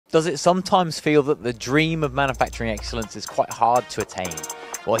Does it sometimes feel that the dream of manufacturing excellence is quite hard to attain?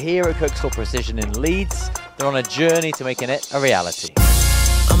 Well, here at Kirkstall Precision in Leeds, they're on a journey to making it a reality.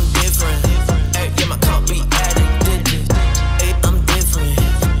 I'm different. Yeah, my can't be addicted. I'm different.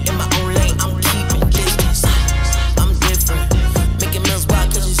 In my own lane, I'm keeping distance. I'm different. Making meals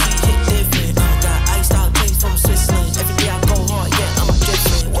wild cause you see it different. Got iced out taste from Switzerland. Every day I go hard, yeah, I'm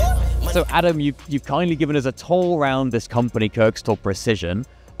different. So Adam, you've kindly given us a tour around this company, Kirkstall Precision.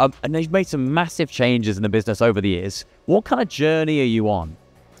 And they've made some massive changes in the business over the years. What kind of journey are you on?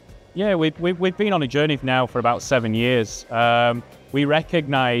 Yeah, we've been on a journey now for about 7 years. We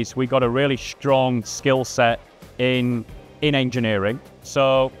recognise we got a really strong skill set in engineering,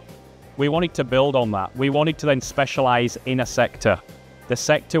 so we wanted to build on that. We wanted to then specialise in a sector. The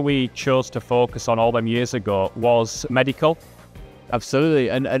sector we chose to focus on all them years ago was medical.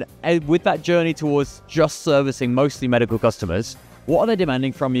 Absolutely, and with that journey towards just servicing mostly medical customers, what are they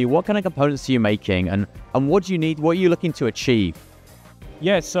demanding from you? What kind of components are you making? And what do you need? What are you looking to achieve?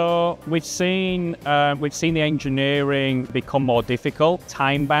 Yeah, so we've seen the engineering become more difficult,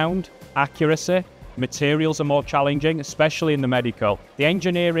 time-bound, accuracy. Materials are more challenging, especially in the medical. The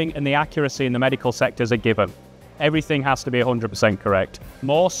engineering and the accuracy in the medical sector is a given. Everything has to be 100% correct.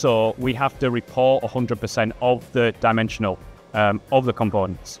 More so, we have to report 100% of the dimensional of the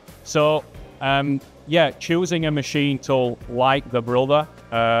components. So, yeah, choosing a machine tool like the Brother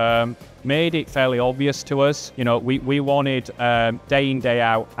made it fairly obvious to us. You know, we wanted day in, day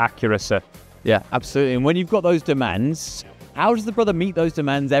out accuracy. Yeah, absolutely. And when you've got those demands, how does the Brother meet those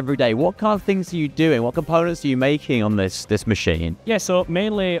demands every day? What kind of things are you doing? What components are you making on this machine? Yeah, so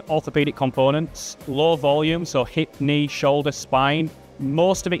mainly orthopaedic components, low volume, so hip, knee, shoulder, spine.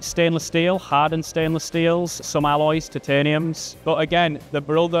 Most of it's stainless steel, hardened stainless steels, some alloys, titaniums. But again, the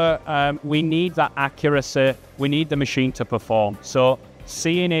Brother, we need that accuracy. We need the machine to perform. So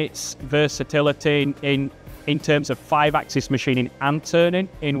seeing its versatility in terms of 5-axis machining and turning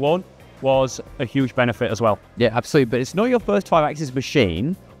in one was a huge benefit as well. Yeah, absolutely. But it's not your first 5-axis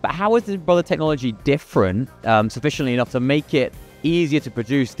machine. But how is the Brother technology different sufficiently enough to make it easier to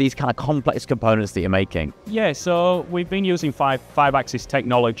produce these kind of complex components that you're making? Yeah, so we've been using 5-axis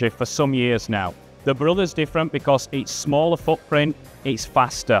technology for some years now. The Brother's different because it's smaller footprint, it's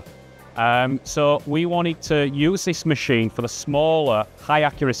faster. So we wanted to use this machine for the smaller, high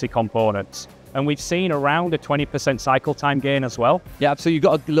accuracy components. And we've seen around a 20% cycle time gain as well. Yeah, so you've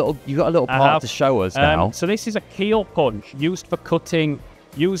got a little part to show us now. So this is a keel punch used for cutting,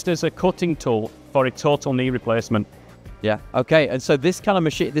 used as a cutting tool for a total knee replacement. Yeah, okay, and so this kind of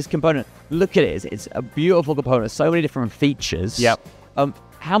machine, this component, look at it, it's a beautiful component, so many different features. Yep.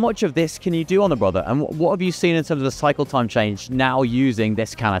 How much of this can you do on the Brother, and what have you seen in terms of the cycle time change now using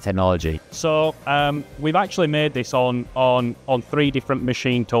this kind of technology? So we've actually made this on 3 different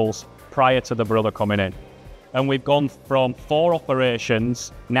machine tools prior to the Brother coming in. And we've gone from 4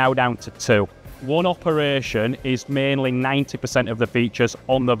 operations now down to 2. One operation is mainly 90% of the features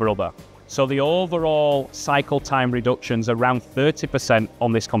on the Brother. So the overall cycle time reduction's around 30%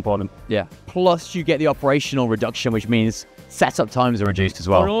 on this component. Yeah. Plus you get the operational reduction, which means setup times are reduced as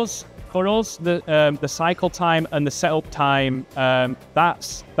well. For us, the cycle time and the setup time,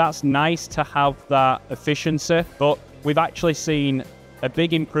 that's nice to have that efficiency, but we've actually seen a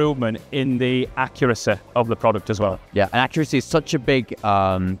big improvement in the accuracy of the product as well. Yeah, and accuracy is such a big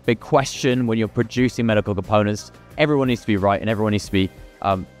question when you're producing medical components. Everyone needs to be right, and everyone needs to be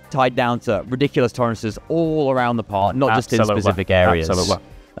tied down to ridiculous tolerances all around the part, not just in specific areas. Absolutely.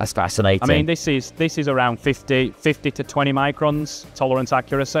 That's fascinating. I mean, this is around 50 to 20 microns tolerance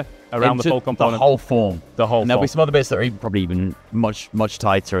accuracy around the full component. The whole form. The whole and there'll form. be some other bits that are probably even much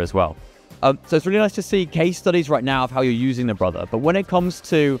tighter as well. So it's really nice to see case studies right now of how you're using the Brother. But when it comes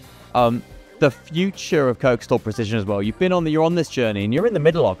to the future of Kirkstall Precision as well, you're on this journey and you're in the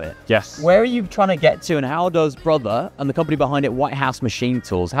middle of it. Yes. Where are you trying to get to, and how does Brother and the company behind it, Whitehouse Machine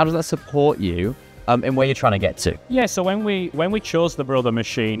Tools, how does that support you in where you're trying to get to? Yeah, so when we chose the Brother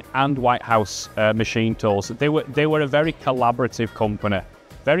machine and Whitehouse Machine Tools, they were a very collaborative company,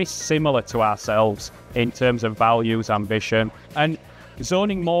 very similar to ourselves in terms of values, ambition, and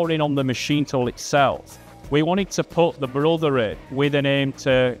zoning more in on the machine tool itself. We wanted to put the Brother in with an aim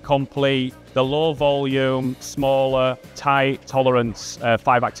to complete the low volume, smaller, tight tolerance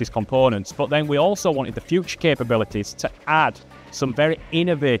 5-axis components, but then we also wanted the future capabilities to add some very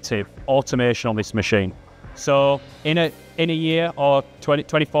innovative automation on this machine. So in a year or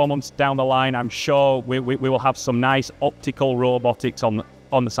 24 months down the line, I'm sure we will have some nice optical robotics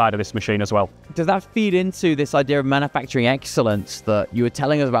on the side of this machine as well. Does that feed into this idea of manufacturing excellence that you were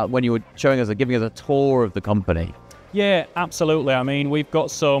telling us about when you were showing us or giving us a tour of the company? Yeah, absolutely. I mean, we've got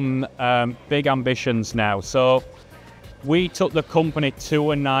some big ambitions now. So we took the company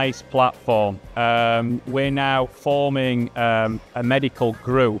to a nice platform. We're now forming a medical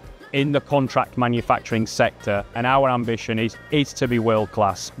group in the contract manufacturing sector, and our ambition is to be world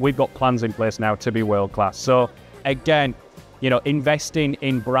class. We've got plans in place now to be world class. So again, you know, investing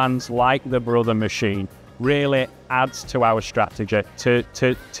in brands like the Brother Machine really adds to our strategy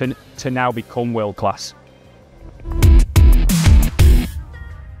to now become world class.